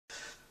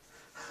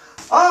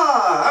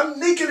I'm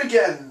naked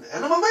again,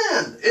 and I'm a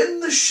man in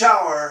the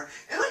shower,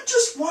 and I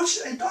just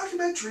watched a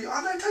documentary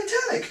on the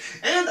Titanic,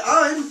 and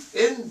I'm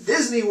in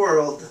Disney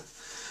World.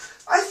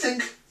 I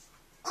think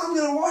I'm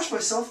gonna wash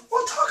myself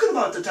while talking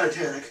about the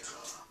Titanic.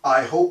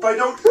 I hope I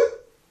don't...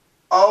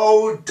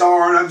 Oh,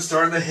 darn, I'm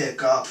starting to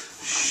hiccup.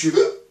 Shoot.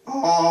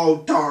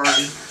 Oh, darn.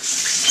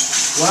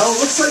 Well,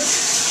 looks like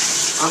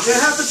I'm gonna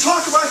have to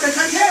talk about the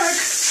Titanic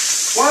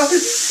while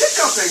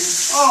hiccuping.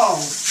 Oh,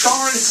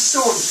 darn, it's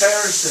so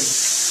embarrassing.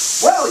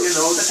 Well, you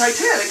know, the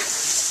Titanic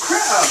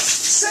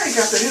sank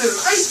after hitting an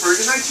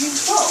iceberg in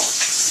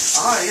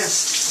 1912. Ah,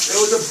 yes. It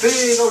was a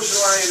big ocean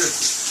liner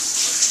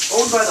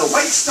owned by the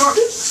White Star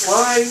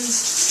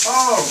Lines.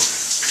 Oh,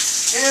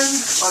 and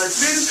on its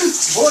maiden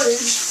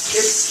voyage,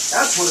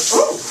 that's what it...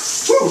 Oh!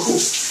 Woo!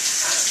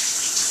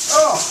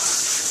 Oh!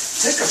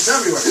 Hiccups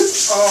everywhere.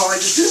 Oh,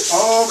 man.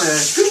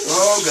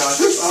 Oh, God.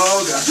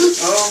 Oh, God.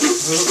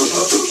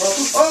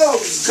 Oh,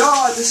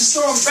 God, this is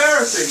so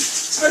embarrassing.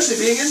 Especially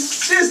being in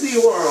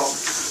Disney World.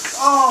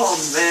 Oh,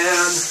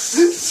 man.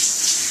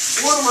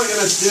 What am I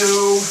going to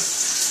do?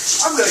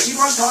 I'm going to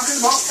keep on talking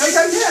about the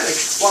Titanic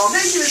while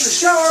naked in the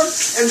shower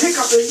and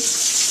hiccuping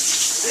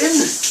in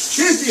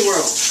Disney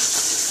World.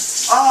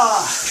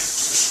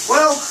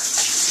 Well,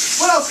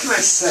 what else can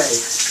I say?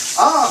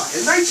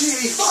 In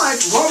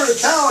 1985, Robert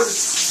Ballard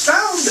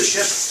found the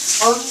ship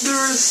under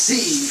the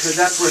sea, because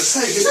that's where it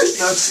sank.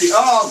 Now, see,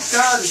 oh,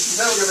 God, this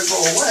is never going to go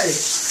away.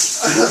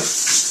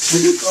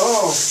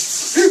 Oh,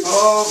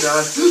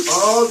 God.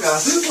 Oh,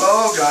 God.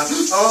 Oh, God.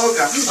 Oh,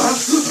 God.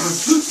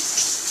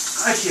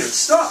 I can't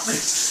stop.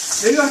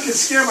 Maybe I can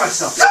scare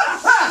myself.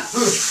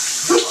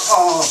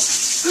 Oh,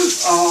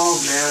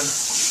 man.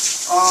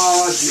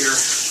 Oh, dear.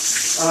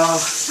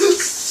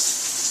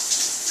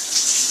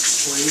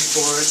 Wait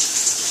for it.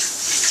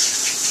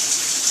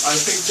 I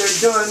think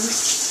they're done.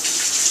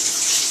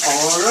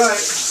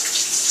 Alright.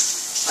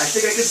 I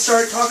think I can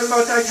start talking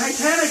about the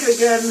Titanic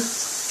again.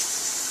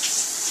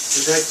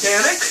 The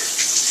Titanic,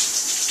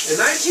 in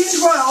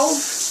 1912,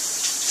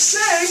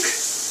 sank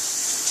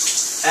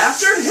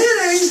after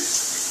hitting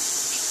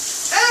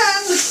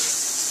an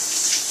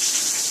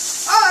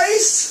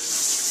ice.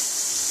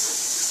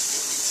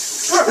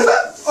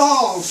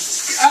 Oh,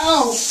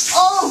 ow,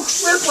 oh,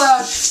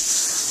 whiplash.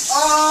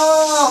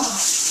 Oh,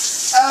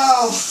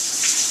 ow,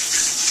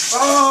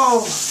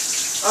 oh,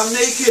 I'm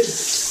naked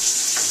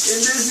in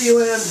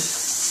Disneyland.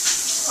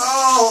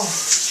 Oh,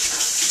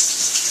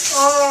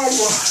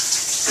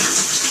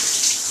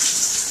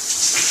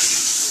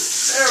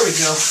 there we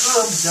go,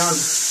 I'm done.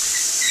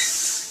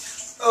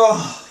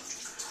 Oh.